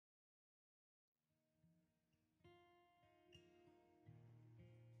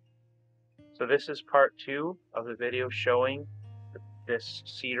So this is part 2 of the video showing this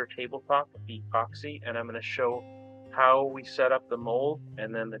cedar tabletop with the epoxy, and I'm going to show how we set up the mold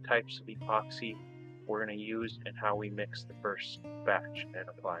and then the types of epoxy we're going to use and how we mix the first batch and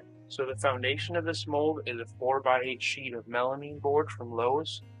apply. So the foundation of this mold is a 4x8 sheet of melamine board from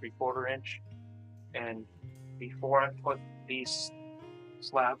Lowe's, 3/4 inch. And before I put these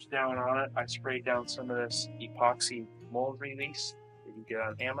slabs down on it, I sprayed down some of this epoxy mold release that you get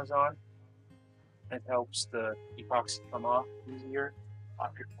on Amazon. It helps the epoxy come off easier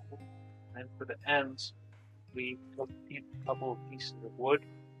after cold. And for the ends, we took a couple of pieces of wood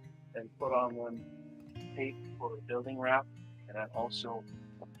and put on one tape for the building wrap, and that also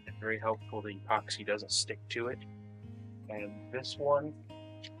is very helpful. The epoxy doesn't stick to it. And this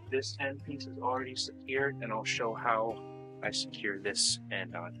end piece is already secured, and I'll show how I secure this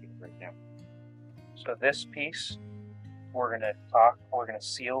end on here right now. So this piece, we're gonna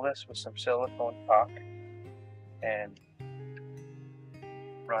seal this with some silicone caulk and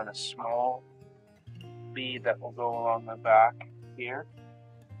run a small bead that will go along the back here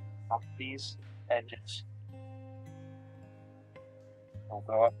up these edges. We'll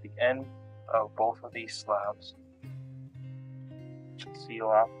go up the end of both of these slabs, seal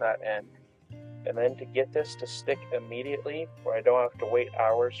off that end, and then to get this to stick immediately, where I don't have to wait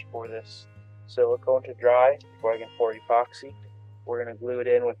hours for this silicone to dry before I can pour epoxy, we're going to glue it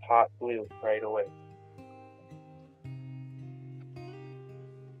in with hot glue right away.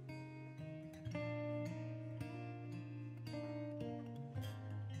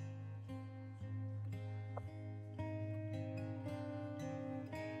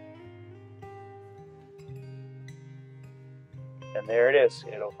 And there it is.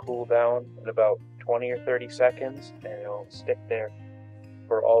 It'll cool down in about 20 or 30 seconds, and it'll stick there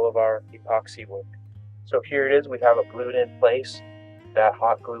for all of our epoxy work. So here it is. We have it glued in place. That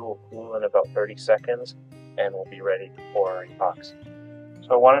hot glue will cool in about 30 seconds, and we'll be ready to pour our epoxy.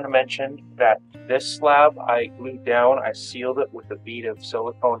 So I wanted to mention that this slab I glued down, I sealed it with a bead of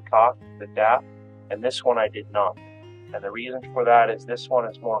silicone caulk, the DAP, and this one I did not. And the reason for that is this one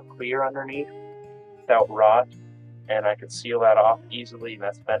is more clear underneath, without rot, and I could seal that off easily, and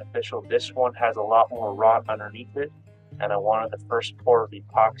that's beneficial. This one has a lot more rot underneath it, and I wanted the first pour of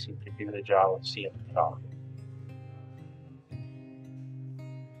epoxy to do the job of sealing it off.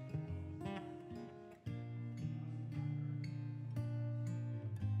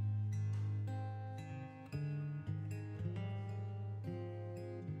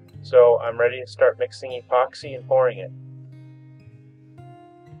 So I'm ready to start mixing epoxy and pouring it.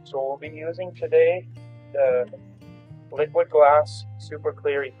 So we'll be using today the liquid glass super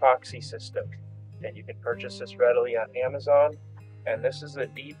clear epoxy system, and you can purchase this readily on Amazon. And this is a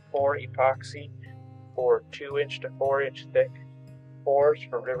deep pour epoxy for 2-inch to 4-inch thick pours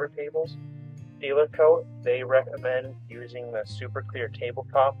for river tables. Sealer coat, they recommend using the super clear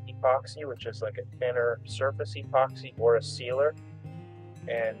tabletop epoxy, which is like a thinner surface epoxy or a sealer.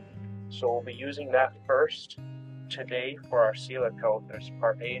 And so we'll be using that first today for our sealer coat. There's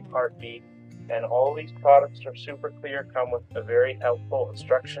part A and part B. And all these products from Super Clear come with a very helpful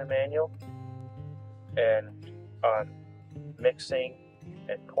instruction manual and on mixing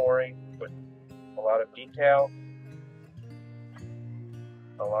and pouring with a lot of detail,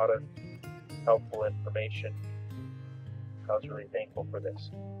 a lot of helpful information. I was really thankful for this.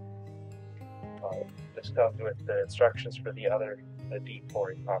 This comes with the instructions for the deep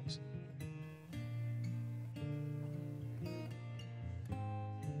pour epoxy.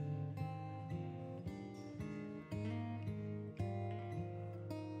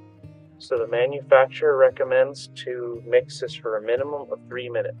 So the manufacturer recommends to mix this for a minimum of 3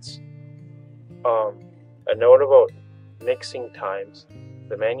 minutes. A note about mixing times: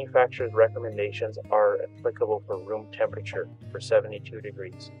 the manufacturer's recommendations are applicable for room temperature for 72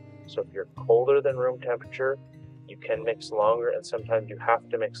 degrees. So if you're colder than room temperature, you can mix longer, and sometimes you have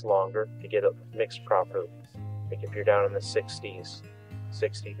to mix longer to get it mixed properly. Like if you're down in the 60s,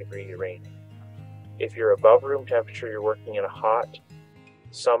 60-degree range. If you're above room temperature, you're working in a hot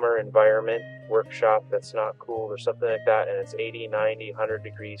summer environment, workshop that's not cool or something like that, and it's 80, 90, 100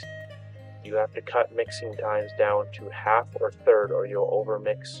 degrees, you have to cut mixing times down to half or third, or you'll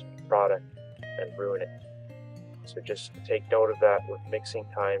overmix product and ruin it. So just take note of that with mixing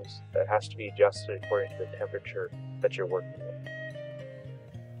times. That has to be adjusted according to the temperature that you're working with.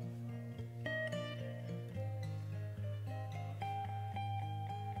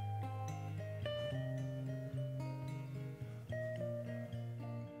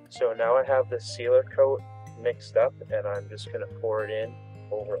 So now I have the sealer coat mixed up, and I'm just going to pour it in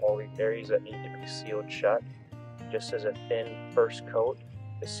over all the areas that need to be sealed shut, just as a thin first coat.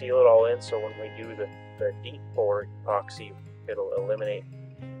 to seal it all in, so when we do the deep pour epoxy, it'll eliminate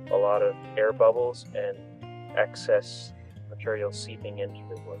a lot of air bubbles and excess material seeping into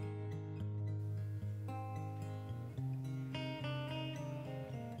the wood.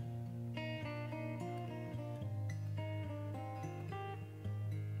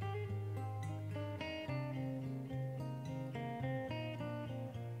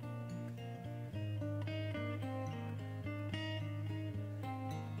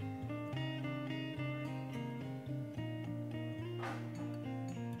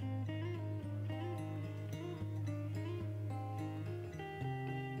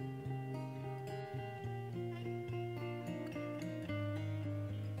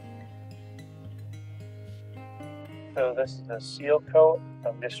 So this is a seal coat.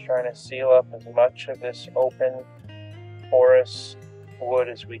 I'm just trying to seal up as much of this open, porous wood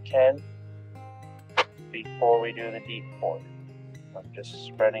as we can before we do the deep pour. I'm just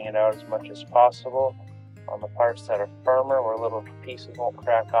spreading it out as much as possible. On the parts that are firmer, where little pieces won't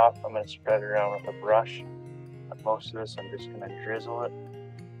crack off, I'm going to spread it around with a brush. But most of this, I'm just going to drizzle it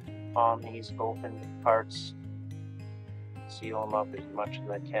on these open parts, seal them up as much as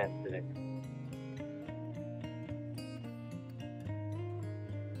I can today.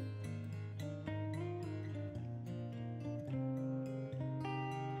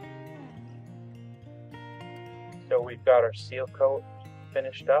 So we've got our seal coat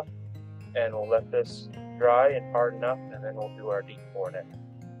finished up, and we'll let this dry and harden up, and then we'll do our deep pour next.